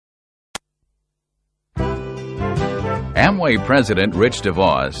Amway President Rich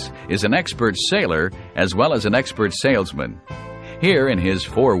DeVos is an expert sailor as well as an expert salesman. Here in his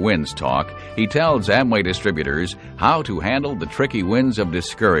Four Winds Talk, he tells Amway distributors how to handle the tricky winds of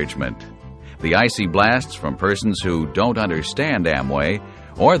discouragement, the icy blasts from persons who don't understand Amway,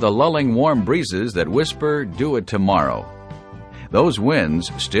 or the lulling warm breezes that whisper, "Do it tomorrow." Those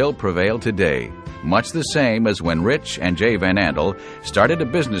winds still prevail today, much the same as when Rich and Jay Van Andel started a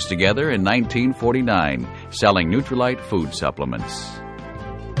business together in 1949, selling Nutrilite food supplements.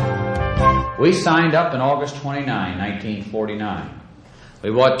 We signed up in August 29, 1949.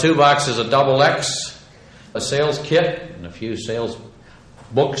 We bought 2 boxes of Double X, a sales kit, and a few sales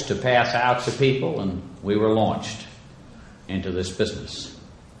books to pass out to people, and we were launched into this business.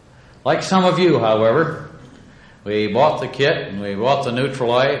 Like some of you, however, we bought the kit and we bought the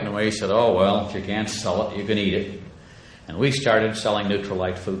Nutrilite, and we said, oh, well, if you can't sell it, you can eat it. And we started selling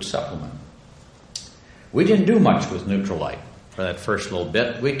Nutrilite food supplement. We didn't do much with Nutrilite for that first little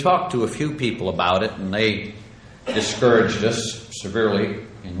bit. We talked to a few people about it, and they discouraged us severely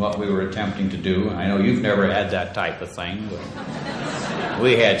in what we were attempting to do. I know you've never had that type of thing, but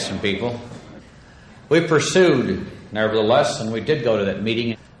we had some people. We pursued, nevertheless, and we did go to that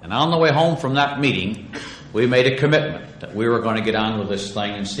meeting. And on the way home from that meeting, we made a commitment that we were going to get on with this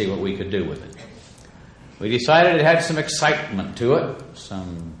thing and see what we could do with it. We decided it had some excitement to it,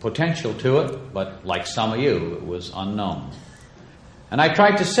 some potential to it, but like some of you, it was unknown. And I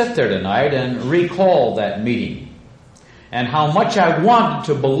tried to sit there tonight and recall that meeting and how much I wanted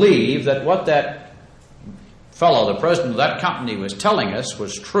to believe that what that fellow, the president of that company, was telling us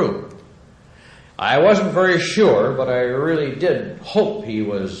was true. I wasn't very sure, but I really did hope he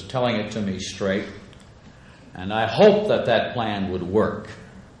was telling it to me straight. And I hoped that that plan would work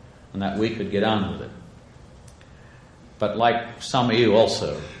and that we could get on with it. But like some of you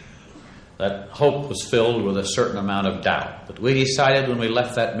also, that hope was filled with a certain amount of doubt. But we decided when we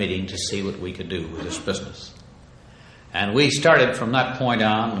left that meeting to see what we could do with this business. And we started from that point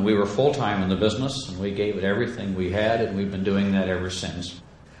on, and we were full-time in the business, and we gave it everything we had, and we've been doing that ever since.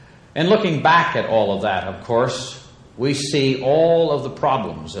 And looking back at all of that, of course, we see all of the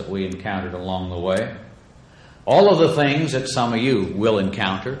problems that we encountered along the way, all of the things that some of you will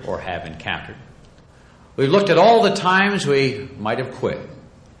encounter or have encountered. We've looked at all the times we might have quit,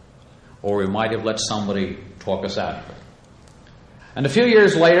 or we might have let somebody talk us out of it. And a few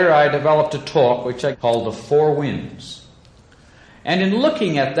years later, I developed a talk which I called the Four Winds. And in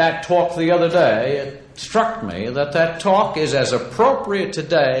looking at that talk the other day, it struck me that that talk is as appropriate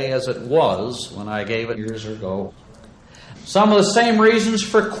today as it was when I gave it years ago. Some of the same reasons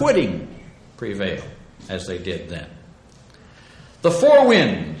for quitting prevail as they did then. The Four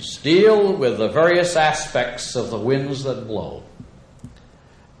Winds deal with the various aspects of the winds that blow.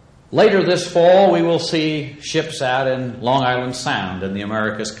 Later this fall, we will see ships out in Long Island Sound in the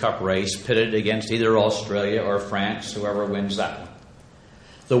America's Cup race, pitted against either Australia or France, whoever wins that one.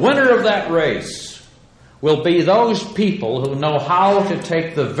 The winner of that race will be those people who know how to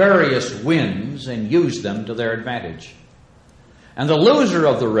take the various winds and use them to their advantage. And the loser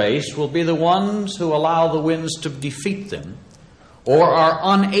of the race will be the ones who allow the winds to defeat them or are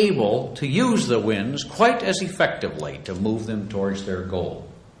unable to use the winds quite as effectively to move them towards their goal.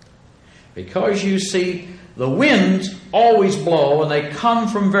 Because you see, the winds always blow and they come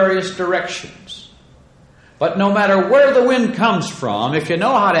from various directions. But no matter where the wind comes from, if you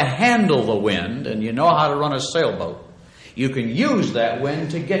know how to handle the wind and you know how to run a sailboat, you can use that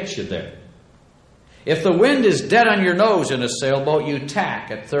wind to get you there. If the wind is dead on your nose in a sailboat, you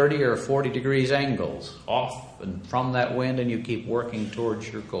tack at 30 or 40 degrees angles off and from that wind, and you keep working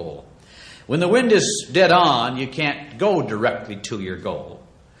towards your goal. When the wind is dead on, you can't go directly to your goal.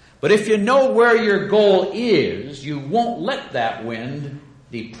 But if you know where your goal is, you won't let that wind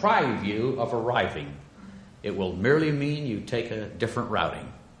deprive you of arriving. It will merely mean you take a different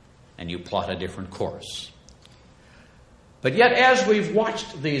routing and you plot a different course. But yet, as we've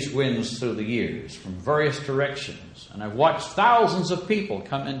watched these winds through the years from various directions, and I've watched thousands of people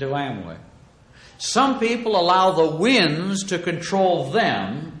come into Amway, some people allow the winds to control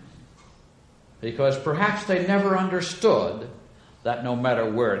them because perhaps they never understood that no matter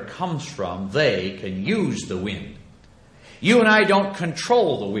where it comes from, they can use the wind. You and I don't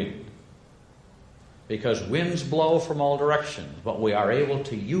control the wind because winds blow from all directions, but we are able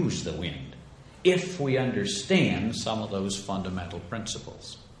to use the wind if we understand some of those fundamental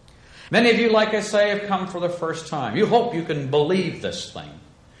principles. Many of you, like I say, have come for the first time. You hope you can believe this thing.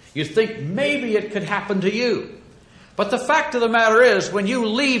 You think maybe it could happen to you. But the fact of the matter is, when you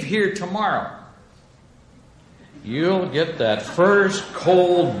leave here tomorrow, you'll get that first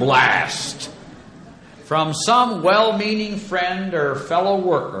cold blast from some well-meaning friend or fellow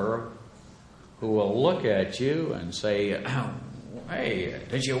worker who will look at you and say, hey,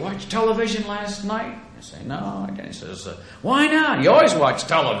 did you watch television last night? You say, no, I didn't. He says, why not? You always watch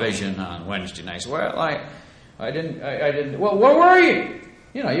television on Wednesday nights. Well, I didn't. Well, where were you?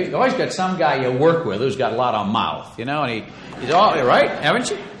 You know, you always got some guy you work with who's got a lot of mouth, you know, and he's all, right, haven't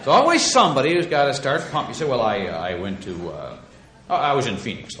you? There's always somebody who's got to start pumping. You say, well, I went to, I was in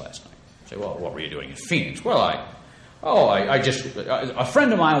Phoenix last night. You say, well, what were you doing in Phoenix? Well, I just, a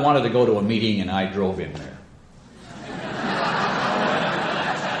friend of mine wanted to go to a meeting and I drove him there.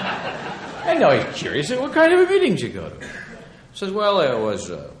 And now he's curious, what kind of a meeting did you go to? He says, well, it was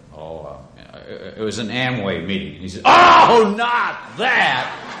an Amway meeting. He says, oh, not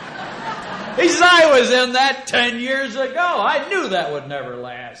that. He says, I was in that 10 years ago. I knew that would never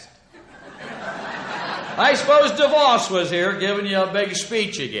last. I suppose DeVos was here giving you a big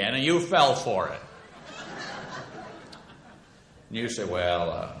speech again, and you fell for it. And you say,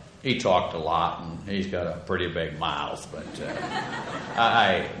 well, he talked a lot, and he's got a pretty big mouth, but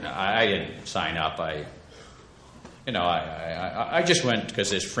I didn't sign up. I just went because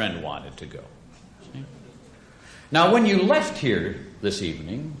his friend wanted to go. See? Now, when you left here this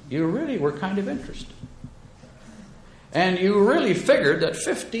evening, you really were kind of interested. And you really figured that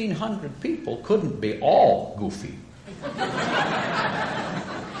 1,500 people couldn't be all goofy.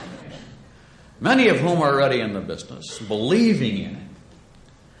 Many of whom are already in the business, believing in it.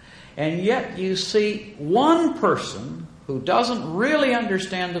 And yet you see one person who doesn't really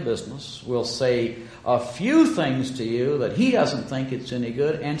understand the business will say a few things to you that he doesn't think it's any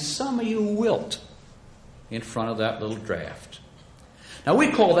good, and some of you wilt in front of that little draft. Now we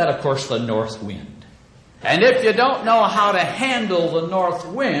call that, of course, the north wind. And if you don't know how to handle the north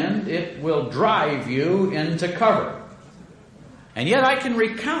wind, it will drive you into cover. And yet I can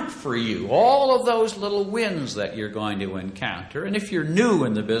recount for you all of those little winds that you're going to encounter. And if you're new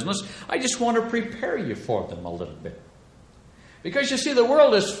in the business, I just want to prepare you for them a little bit. Because you see, the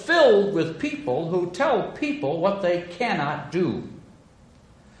world is filled with people who tell people what they cannot do.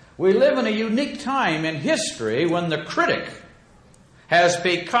 We live in a unique time in history when the critic has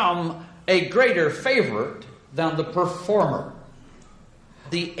become a greater favorite than the performer.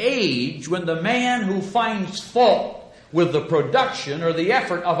 The age when the man who finds fault with the production or the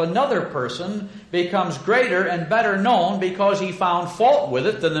effort of another person becomes greater and better known because he found fault with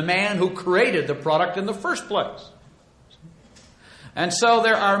it than the man who created the product in the first place. And so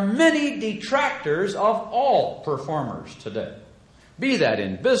there are many detractors of all performers today. Be that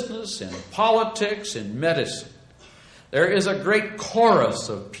in business, in politics, in medicine. There is a great chorus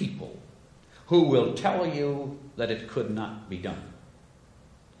of people who will tell you that it could not be done.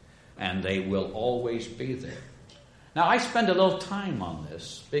 And they will always be there. Now, I spend a little time on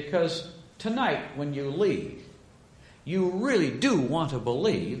this because tonight when you leave, you really do want to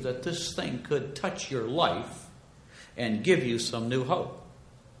believe that this thing could touch your life and give you some new hope.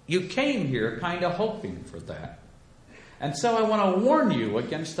 You came here kind of hoping for that. And so I want to warn you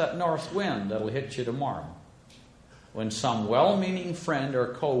against that north wind that'll hit you tomorrow when some well-meaning friend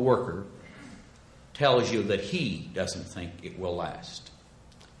or co-worker tells you that he doesn't think it will last.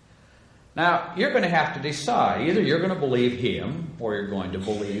 Now, you're going to have to decide. Either you're going to believe him or you're going to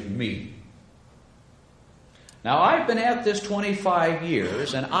believe me. Now, I've been at this 25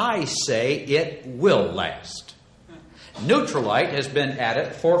 years, and I say it will last. Nutrilite has been at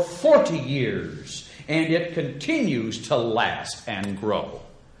it for 40 years, and it continues to last and grow.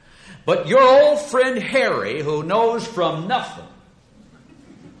 But your old friend Harry, who knows from nothing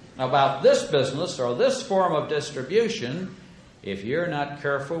about this business or this form of distribution, if you're not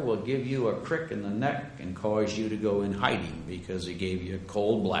careful, will give you a crick in the neck and cause you to go in hiding because he gave you a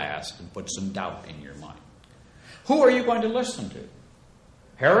cold blast and put some doubt in your mind. Who are you going to listen to?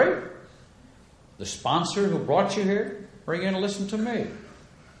 Harry? The sponsor who brought you here? Or are you going to listen to me?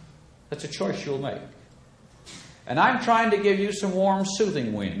 That's a choice you'll make. And I'm trying to give you some warm,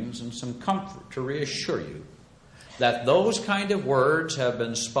 soothing winds and some comfort to reassure you that those kind of words have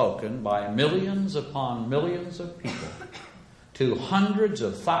been spoken by millions upon millions of people to hundreds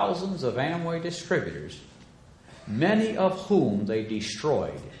of thousands of Amway distributors, many of whom they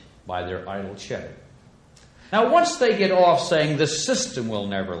destroyed by their idle chatter. Now, once they get off saying this system will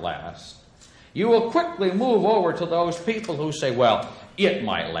never last, you will quickly move over to those people who say, well, it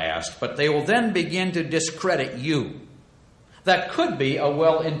might last, but they will then begin to discredit you. That could be a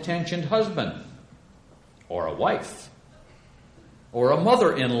well-intentioned husband, or a wife, or a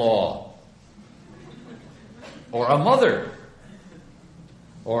mother-in-law, or a mother,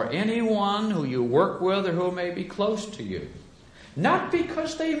 or anyone who you work with or who may be close to you. Not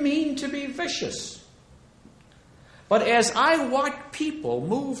because they mean to be vicious, But as I watch people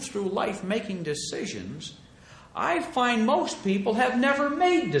move through life making decisions, I find most people have never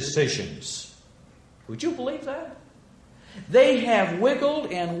made decisions. Would you believe that? They have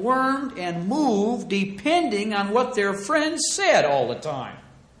wiggled and wormed and moved depending on what their friends said all the time.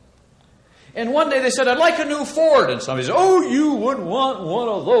 And one day they said, I'd like a new Ford. And somebody said, oh, you wouldn't want one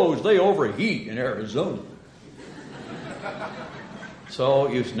of those. They overheat in Arizona. So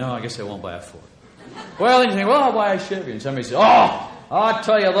you say, no, I guess I won't buy a Ford. Well, then you think, well, I'll buy a Chevy. And somebody says, oh, I'll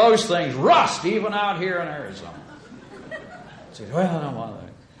tell you, those things rust even out here in Arizona. You say, well, I don't want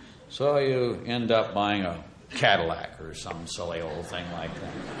that. So you end up buying a Cadillac or some silly old thing like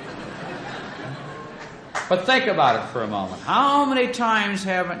that. But think about it for a moment. How many times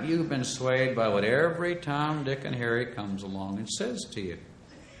haven't you been swayed by what every Tom, Dick, and Harry comes along and says to you?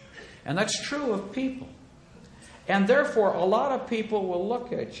 And that's true of people. And therefore, a lot of people will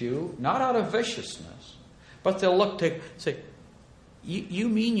look at you, not out of viciousness, but they'll look to say, you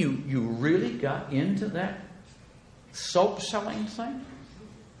mean you really got into that soap selling thing?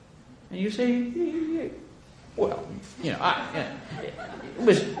 And you say, well, it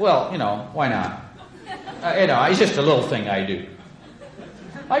was, why not? It's just a little thing I do.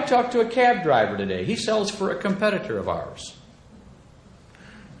 I talked to a cab driver today. He sells for a competitor of ours.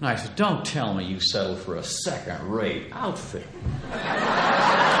 And I said, don't tell me you settled for a second-rate outfit.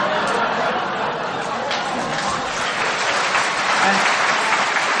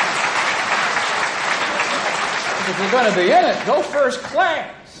 If you're going to be in it, go first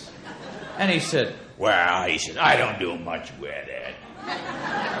class. And he said, I don't do much with it.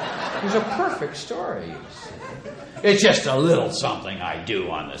 It was a perfect story, you see. It's just a little something I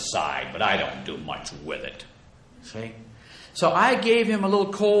do on the side, but I don't do much with it. See? So I gave him a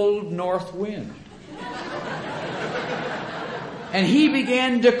little cold north wind. And he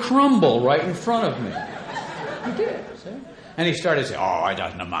began to crumble right in front of me. He did, see? And he started to say, oh, it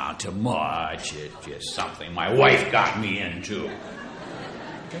doesn't amount to much. It's just something my wife got me into.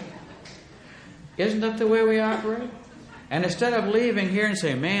 Okay? Isn't that the way we operate? And instead of leaving here and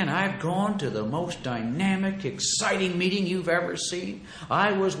saying, man, I've gone to the most dynamic, exciting meeting you've ever seen.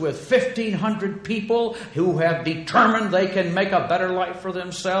 I was with 1,500 people who have determined they can make a better life for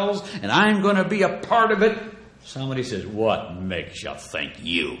themselves, and I'm going to be a part of it. Somebody says, what makes you think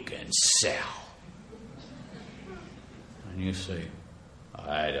you can sell? And you say,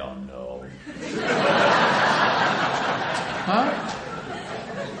 I don't know. Huh?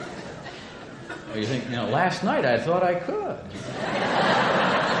 You think, last night I thought I could.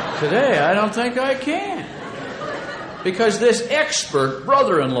 Today I don't think I can. Because this expert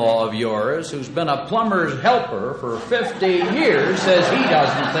brother-in-law of yours, who's been a plumber's helper for 50 years, says he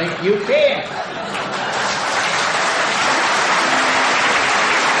doesn't think you can.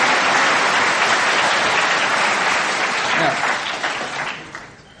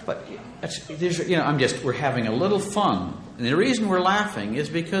 We're having a little fun. And the reason we're laughing is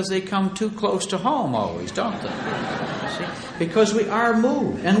because they come too close to home always, don't they? See? Because we are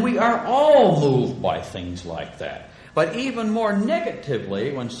moved, and we are all moved by things like that. But even more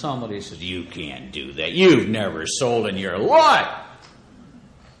negatively, when somebody says, you can't do that, you've never sold in your life.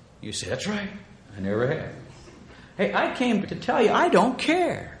 You say, that's right, I never have. Hey, I came to tell you, I don't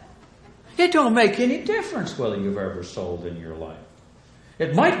care. It don't make any difference whether you've ever sold in your life.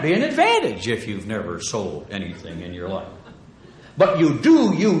 It might be an advantage if you've never sold anything in your life. But you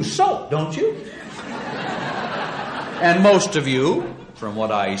do use soap, don't you? And most of you, from what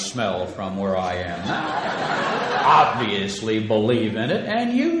I smell from where I am now, obviously believe in it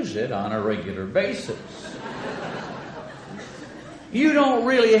and use it on a regular basis. You don't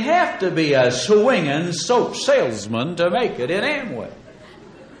really have to be a swinging soap salesman to make it in Amway.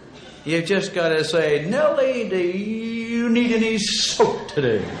 You just got to say, Nellie, do you need any soap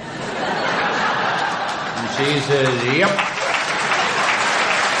today? And she says, yep.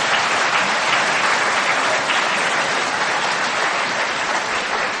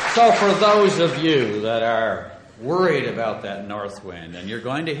 So for those of you that are worried about that north wind, and you're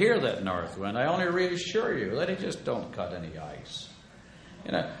going to hear that north wind, I only reassure you that it just don't cut any ice.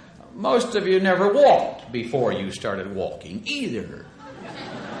 Most of you never walked before you started walking either.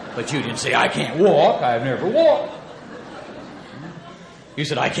 But you didn't say, I can't walk, I've never walked. You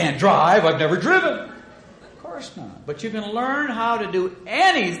said, I can't drive, I've never driven. Of course not. But you can learn how to do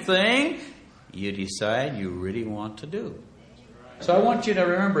anything you decide you really want to do. So I want you to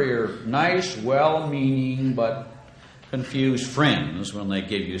remember your nice, well-meaning, but confused friends when they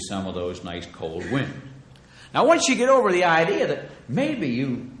give you some of those nice cold winds. Now, once you get over the idea that maybe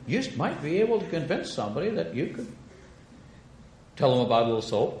you just might be able to convince somebody that you could tell them about a little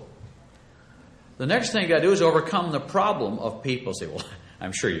soap, The next thing you got to do is overcome the problem of people say, well,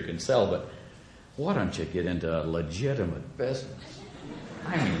 I'm sure you can sell, but why don't you get into a legitimate business?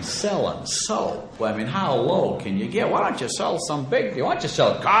 I mean, selling soap. I mean, how low can you get? Why don't you sell some big deal? Why don't you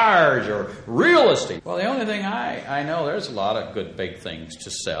sell cars or real estate? Well, the only thing I know, there's a lot of good big things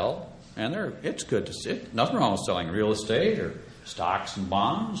to sell. And it's good to see. Nothing wrong with selling real estate or stocks and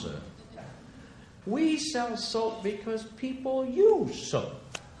bonds. We sell soap because people use soap.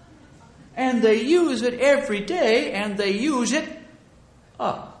 And they use it every day, and they use it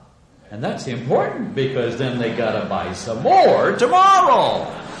up. And that's important, because then they got to buy some more tomorrow.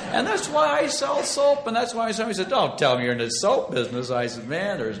 And that's why I sell soap, and that's why somebody said, don't tell me you're in the soap business. I said,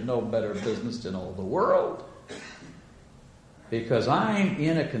 man, there's no better business in all the world. Because I'm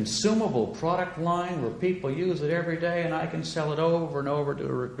in a consumable product line where people use it every day, and I can sell it over and over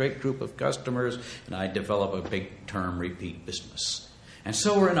to a great group of customers, and I develop a big term repeat business. And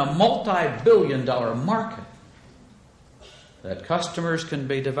so we're in a multi-billion-dollar market that customers can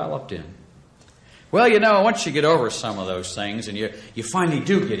be developed in. Well, you know, once you get over some of those things and you finally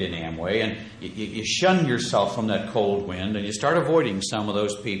do get in Amway, and you shun yourself from that cold wind, and you start avoiding some of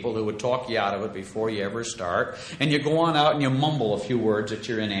those people who would talk you out of it before you ever start, and you go on out and you mumble a few words that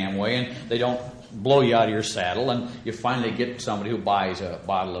you're in Amway, and they don't blow you out of your saddle, and you finally get somebody who buys a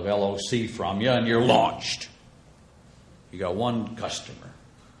bottle of LOC from you, and you're launched. You got one customer.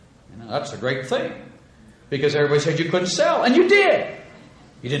 You know, that's a great thing, because everybody said you couldn't sell, and you did.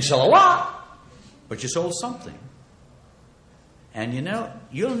 You didn't sell a lot, but you sold something. And you know,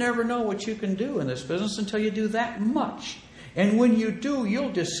 you'll never know what you can do in this business until you do that much. And when you do,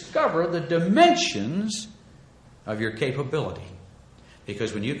 you'll discover the dimensions of your capability.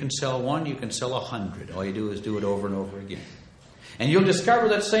 Because when you can sell one, you can sell 100. All you do is do it over and over again. And you'll discover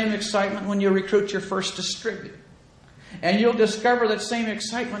that same excitement when you recruit your first distributor. And you'll discover that same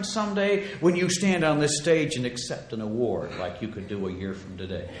excitement someday when you stand on this stage and accept an award like you could do a year from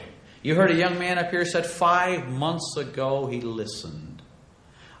today. You heard a young man up here said 5 months ago he listened.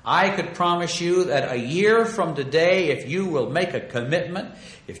 I could promise you that a year from today, if you will make a commitment,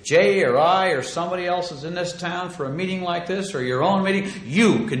 if Jay or I or somebody else is in this town for a meeting like this or your own meeting,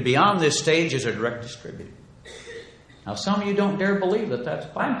 you can be on this stage as a direct distributor. Now, some of you don't dare believe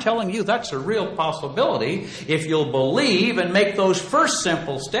that I'm telling you that's a real possibility if you'll believe and make those first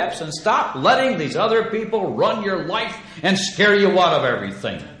simple steps and stop letting these other people run your life and scare you out of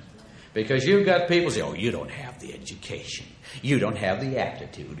everything. Because you've got people say, oh, you don't have the education. You don't have the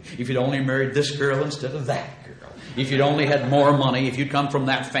aptitude. If you'd only married this girl instead of that girl. If you'd only had more money. If you'd come from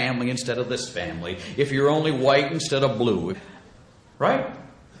that family instead of this family. If you're only white instead of blue. Right?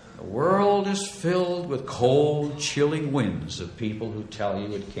 The world is filled with cold, chilling winds of people who tell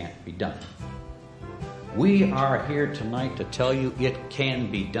you it can't be done. We are here tonight to tell you it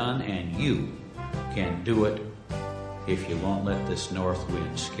can be done, and you can do it if you won't let this north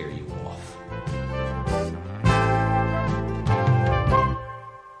wind scare you off.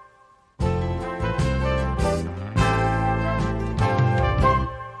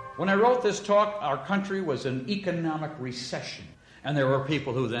 When I wrote this talk, our country was in economic recession. And there were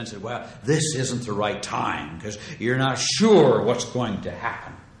people who then said, well, this isn't the right time because you're not sure what's going to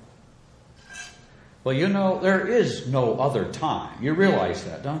happen. Well, you know, there is no other time. You realize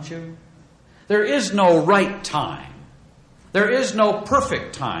that, don't you? There is no right time. There is no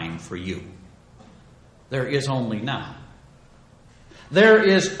perfect time for you. There is only now. There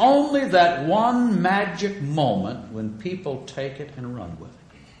is only that one magic moment when people take it and run with it.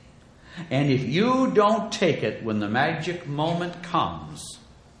 And if you don't take it when the magic moment comes,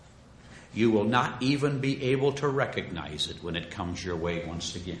 you will not even be able to recognize it when it comes your way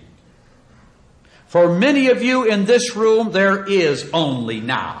once again. For many of you in this room, there is only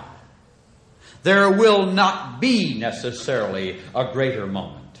now. There will not be necessarily a greater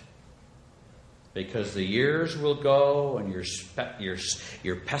moment. Because the years will go and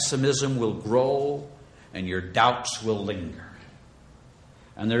your pessimism will grow and your doubts will linger.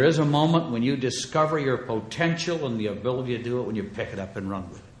 And there is a moment when you discover your potential and the ability to do it when you pick it up and run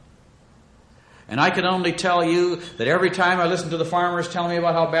with it. And I can only tell you that every time I listen to the farmers telling me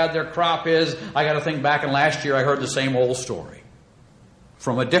about how bad their crop is, I got to think back, and last year I heard the same old story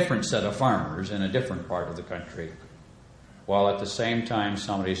from a different set of farmers in a different part of the country. While at the same time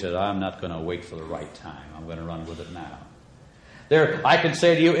somebody said, I'm not going to wait for the right time. I'm going to run with it now. There, I can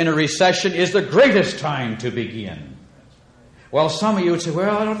say to you, in a recession is the greatest time to begin. Well, some of you would say,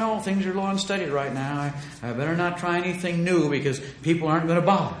 well, I don't know, things are low and steady right now. I better not try anything new because people aren't going to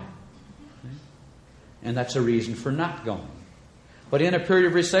bother. And that's a reason for not going. but in a period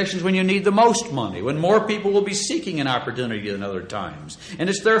of recessions when you need the most money, when more people will be seeking an opportunity than other times. And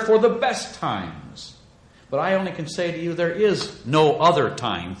it's therefore the best times. But I only can say to you, there is no other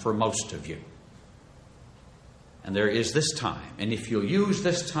time for most of you. And there is this time. And if you'll use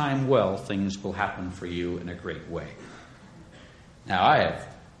this time well, things will happen for you in a great way. Now, I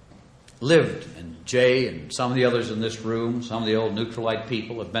have lived, and Jay and some of the others in this room, some of the old Neutralite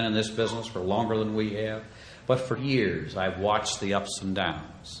people have been in this business for longer than we have. But for years, I've watched the ups and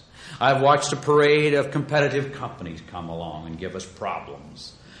downs. I've watched a parade of competitive companies come along and give us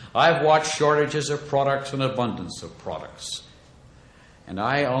problems. I've watched shortages of products and abundance of products. And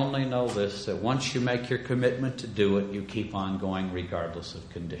I only know this, that once you make your commitment to do it, you keep on going regardless of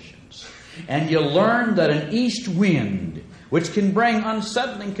conditions. And you learn that an east wind, which can bring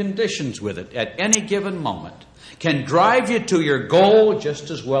unsettling conditions with it at any given moment, can drive you to your goal just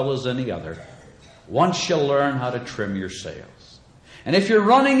as well as any other, once you learn how to trim your sails. And if you're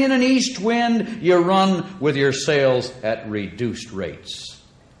running in an east wind, you run with your sails at reduced rates.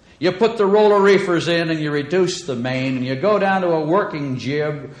 You put the roller reefers in and you reduce the main, and you go down to a working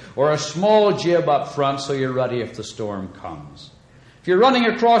jib or a small jib up front so you're ready if the storm comes. If you're running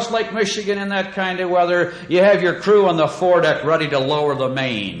across Lake Michigan in that kind of weather, you have your crew on the foredeck ready to lower the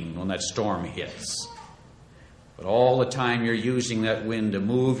main when that storm hits. But all the time you're using that wind to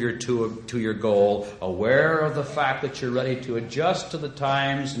move you to your goal, aware of the fact that you're ready to adjust to the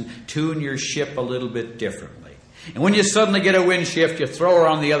times and tune your ship a little bit differently. And when you suddenly get a wind shift, you throw her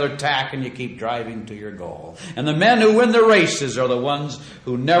on the other tack and you keep driving to your goal. And the men who win the races are the ones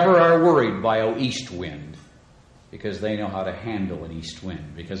who never are worried by an east wind, because they know how to handle an east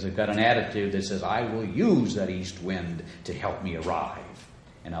wind, because they've got an attitude that says, I will use that east wind to help me arrive,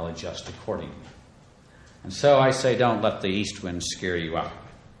 and I'll adjust accordingly. And so I say, don't let the east wind scare you out.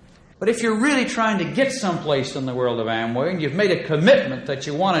 But if you're really trying to get someplace in the world of Amway, and you've made a commitment that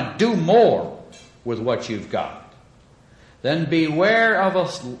you want to do more with what you've got, then beware of a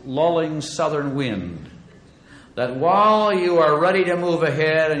lulling southern wind, that while you are ready to move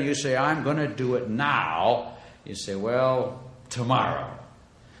ahead and you say, I'm going to do it now, you say, well, tomorrow,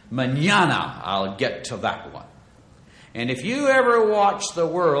 mañana, I'll get to that one. And if you ever watch the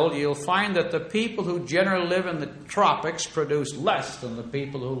world, you'll find that the people who generally live in the tropics produce less than the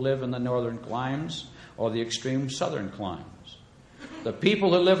people who live in the northern climes or the extreme southern climes. The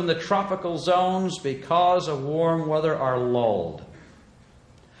people who live in the tropical zones, because of warm weather, are lulled.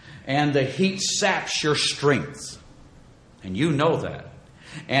 And the heat saps your strength. And you know that.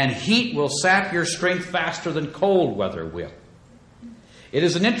 And heat will sap your strength faster than cold weather will. It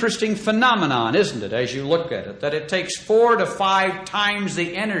is an interesting phenomenon, isn't it, as you look at it, that it takes 4 to 5 times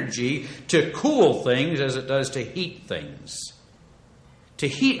the energy to cool things as it does to heat things. To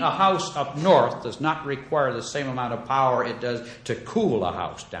heat a house up north does not require the same amount of power it does to cool a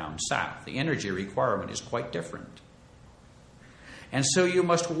house down south. The energy requirement is quite different. And so you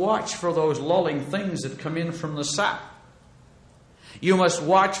must watch for those lulling things that come in from the south. You must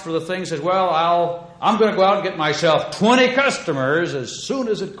watch for the things that, well, I'm going to go out and get myself 20 customers as soon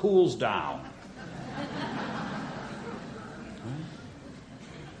as it cools down.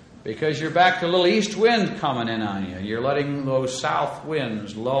 Because you're back to a little east wind coming in on you. You're letting those south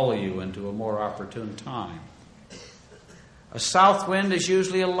winds lull you into a more opportune time. A south wind is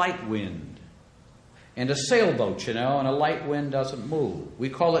usually a light wind. And a sailboat, and a light wind doesn't move. We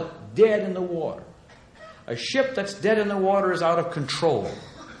call it dead in the water. A ship that's dead in the water is out of control.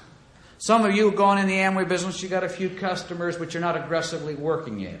 Some of you have gone in the Amway business, you got a few customers, but you're not aggressively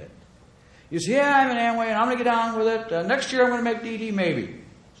working at it. You say, yeah, I'm in Amway and I'm going to get on with it. Next year I'm going to make DD maybe.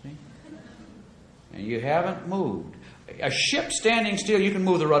 See? And you haven't moved. A ship standing still, you can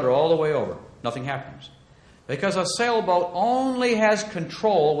move the rudder all the way over. Nothing happens. Because a sailboat only has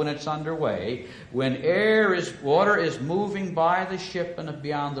control when it's underway, when water is moving by the ship and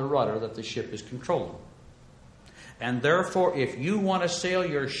beyond the rudder that the ship is controlling. And therefore, if you want to sail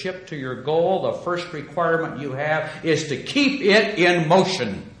your ship to your goal, the first requirement you have is to keep it in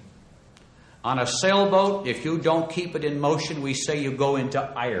motion. On a sailboat, if you don't keep it in motion, we say you go into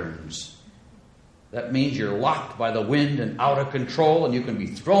irons. That means you're locked by the wind and out of control, and you can be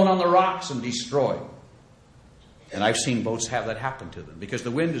thrown on the rocks and destroyed. And I've seen boats have that happen to them because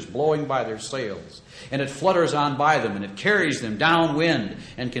the wind is blowing by their sails and it flutters on by them and it carries them downwind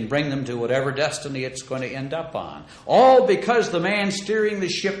and can bring them to whatever destiny it's going to end up on. All because the man steering the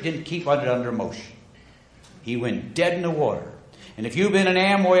ship didn't keep it under motion. He went dead in the water. And if you've been in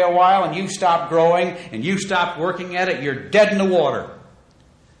Amway a while and you've stopped growing and you've stopped working at it, you're dead in the water.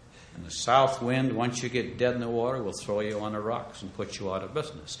 And the south wind, once you get dead in the water, will throw you on the rocks and put you out of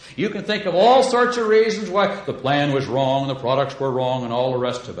business. You can think of all sorts of reasons why the plan was wrong, the products were wrong, and all the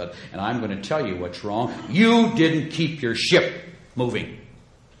rest of it. And I'm going to tell you what's wrong. You didn't keep your ship moving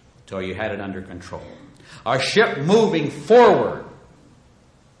until you had it under control. A ship moving forward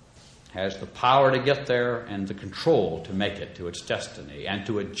has the power to get there and the control to make it to its destiny and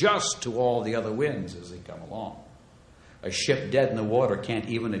to adjust to all the other winds as they come along. A ship dead in the water can't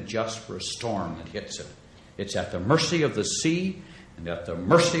even adjust for a storm that hits it. It's at the mercy of the sea and at the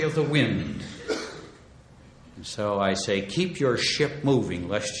mercy of the wind. And so I say, keep your ship moving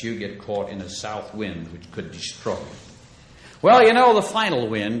lest you get caught in a south wind which could destroy you. Well, you know, the final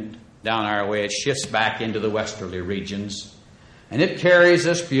wind down our way, it shifts back into the westerly regions. And it carries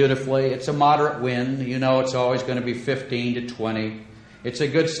us beautifully. It's a moderate wind. You know it's always going to be 15 to 20. It's a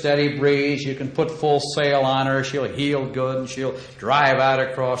good steady breeze. You can put full sail on her. She'll heel good and she'll drive out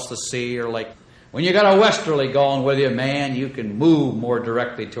across the sea or lake. When you got a westerly going with you, man, you can move more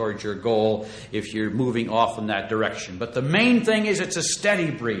directly towards your goal if you're moving off in that direction. But the main thing is it's a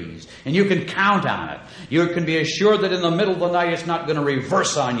steady breeze, and you can count on it. You can be assured that in the middle of the night it's not going to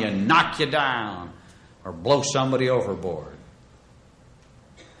reverse on you, knock you down, or blow somebody overboard.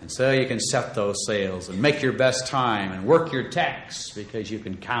 And so you can set those sails and make your best time and work your tacks because you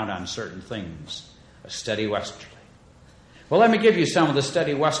can count on certain things. A steady westerly. Well, let me give you some of the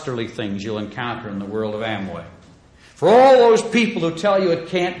steady westerly things you'll encounter in the world of Amway. For all those people who tell you it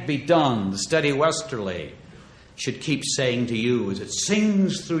can't be done, the steady westerly should keep saying to you as it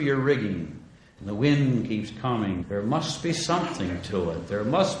sings through your rigging and the wind keeps coming, there must be something to it. There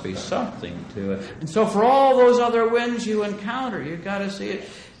must be something to it. And so for all those other winds you encounter, you've got to see it.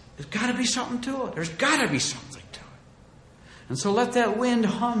 There's got to be something to it. There's got to be something to it. And so let that wind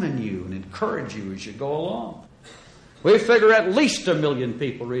hum in you and encourage you as you go along. We figure at least 1 million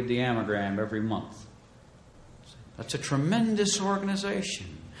people read the Anagram every month. That's a tremendous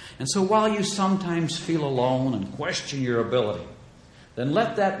organization. And so while you sometimes feel alone and question your ability, then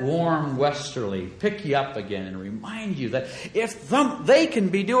let that warm westerly pick you up again and remind you that if they can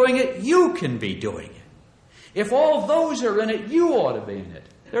be doing it, you can be doing it. If all those are in it, you ought to be in it.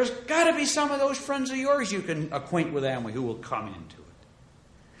 There's got to be some of those friends of yours you can acquaint with Amway who will come into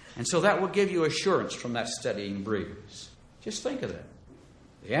it. And so that will give you assurance from that steadying breeze. Just think of that.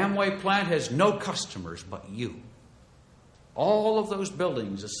 The Amway plant has no customers but you. All of those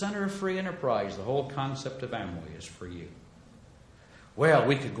buildings, the center of free enterprise, the whole concept of Amway is for you. Well,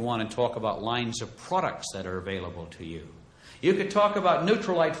 we could go on and talk about lines of products that are available to you. You could talk about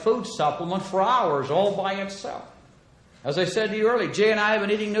Nutrilite food supplement for hours all by itself. As I said to you earlier, Jay and I have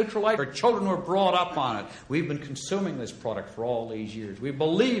been eating Nutrilite. Our children were brought up on it. We've been consuming this product for all these years. We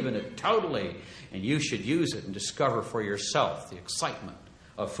believe in it totally, and you should use it and discover for yourself the excitement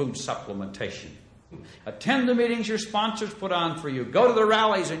of food supplementation. Attend the meetings your sponsors put on for you. Go to the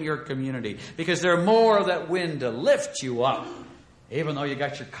rallies in your community because they're more of that wind to lift you up. Even though you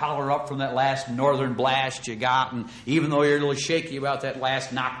got your collar up from that last northern blast you got, and even though you're a little shaky about that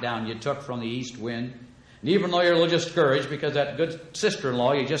last knockdown you took from the east wind, and even though you're a little discouraged because that good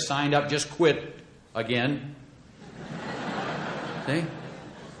sister-in-law you just signed up just quit again. See?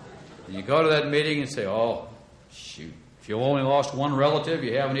 And you go to that meeting and say, oh, shoot. If you only lost one relative,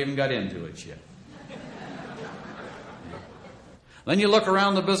 you haven't even got into it yet. Then you look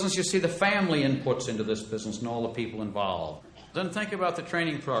around the business, you see the family inputs into this business and all the people involved. Then think about the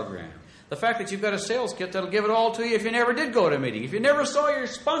training program. The fact that you've got a sales kit that'll give it all to you if you never did go to a meeting, if you never saw your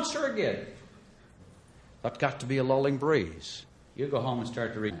sponsor again. That's got to be a lulling breeze. You go home and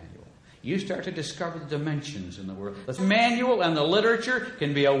start to read the manual. You start to discover the dimensions in the world. The manual and the literature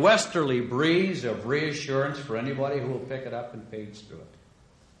can be a westerly breeze of reassurance for anybody who will pick it up and page through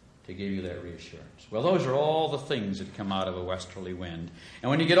it to give you that reassurance. Well, those are all the things that come out of a westerly wind. And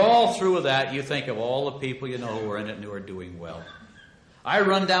when you get all through with that, you think of all the people you know who are in it and who are doing well. I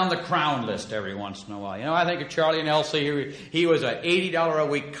run down the Crown list every once in a while. You know, I think of Charlie and Elsie. He was an $80 a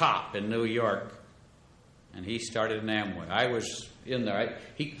week cop in New York. And he started in Amway. I was in there.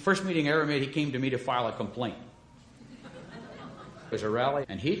 First meeting I ever made, he came to me to file a complaint. It was a rally,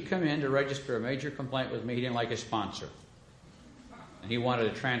 and he'd come in to register a major complaint with me. He didn't like his sponsor. And he wanted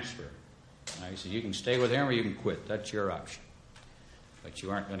a transfer. And I said, you can stay with him or you can quit. That's your option. But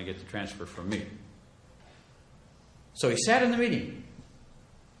you aren't going to get the transfer from me. So he sat in the meeting,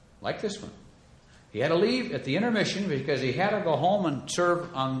 like this one. He had to leave at the intermission because he had to go home and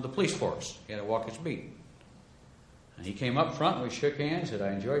serve on the police force. He had to walk his beat. And he came up front and we shook hands, said,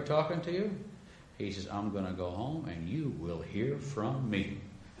 I enjoyed talking to you. He says, I'm going to go home and you will hear from me.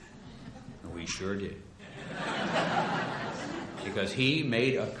 And we sure did. because he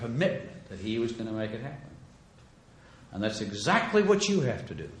made a commitment that he was going to make it happen. And that's exactly what you have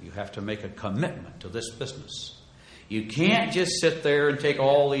to do. You have to make a commitment to this business. You can't just sit there and take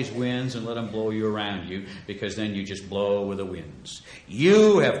all these winds and let them blow you around you, because then you just blow with the winds.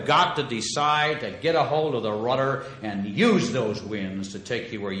 You have got to decide to get a hold of the rudder and use those winds to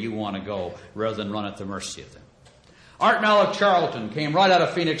take you where you want to go, rather than run at the mercy of them. Art Mel of Charlton came right out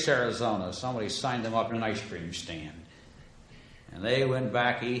of Phoenix, Arizona. Somebody signed them up in an ice cream stand. And they went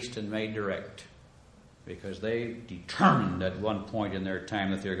back east and made direct, because they determined at one point in their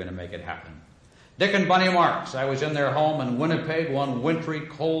time that they were going to make it happen. Dick and Bunny Marks, I was in their home in Winnipeg one wintry,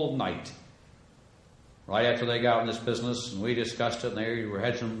 cold night, right after they got in this business, and we discussed it, and they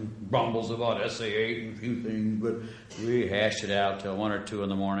had some grumbles about SA8 and a few things, but we hashed it out till 1 or 2 in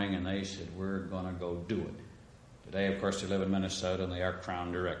the morning, and they said, we're going to go do it. Today, of course, they live in Minnesota, and they are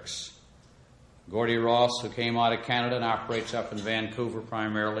Crown Directs. Gordy Ross, who came out of Canada and operates up in Vancouver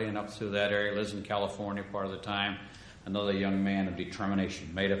primarily and up through that area, lives in California part of the time. Another young man of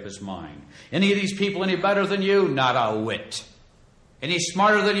determination, made up his mind. Any of these people any better than you? Not a whit. Any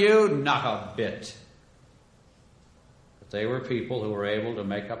smarter than you? Not a bit. But they were people who were able to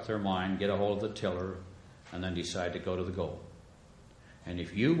make up their mind, get a hold of the tiller, and then decide to go to the goal. And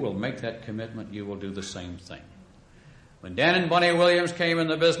if you will make that commitment, you will do the same thing. When Dan and Bunny Williams came in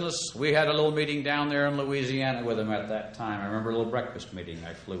the business, we had a little meeting down there in Louisiana with them at that time. I remember a little breakfast meeting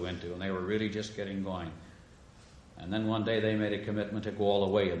I flew into, and they were really just getting going. And then one day they made a commitment to go all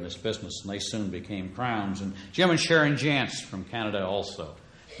the way in this business, and they soon became Crowns. And Jim and Sharon Jantz from Canada also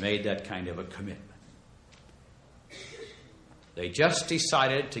made that kind of a commitment. They just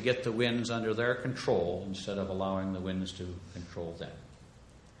decided to get the winds under their control instead of allowing the winds to control them.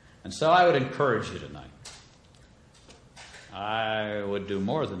 And so I would encourage you tonight. I would do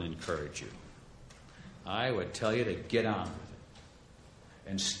more than encourage you. I would tell you to get on with it.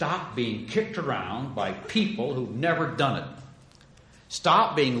 And stop being kicked around by people who've never done it.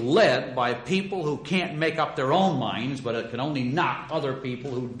 Stop being led by people who can't make up their own minds, but it can only knock other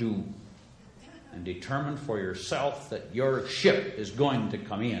people who do. And determine for yourself that your ship is going to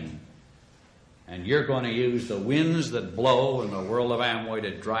come in. And you're going to use the winds that blow in the world of Amway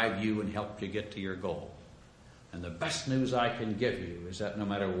to drive you and help you get to your goal. And the best news I can give you is that no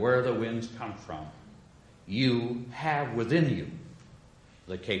matter where the winds come from, you have within you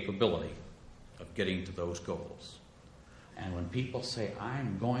the capability of getting to those goals. And when people say,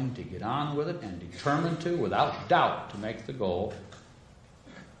 I'm going to get on with it and determined to, without doubt, to make the goal,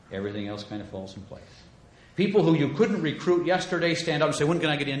 everything else kind of falls in place. People who you couldn't recruit yesterday stand up and say, when can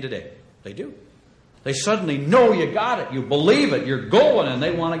I get in today? They do. They suddenly know you got it, you believe it, you're going, and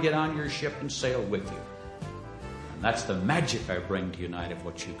they want to get on your ship and sail with you. And that's the magic I bring to you tonight of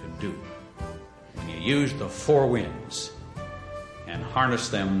what you can do when you use the 4 winds and harness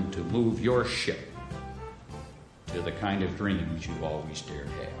them to move your ship to the kind of dreams you've always dared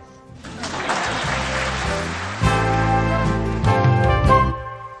have.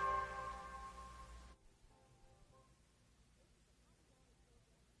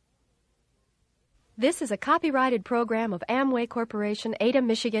 This is a copyrighted program of Amway Corporation, Ada,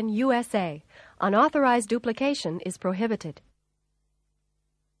 Michigan, USA. Unauthorized duplication is prohibited.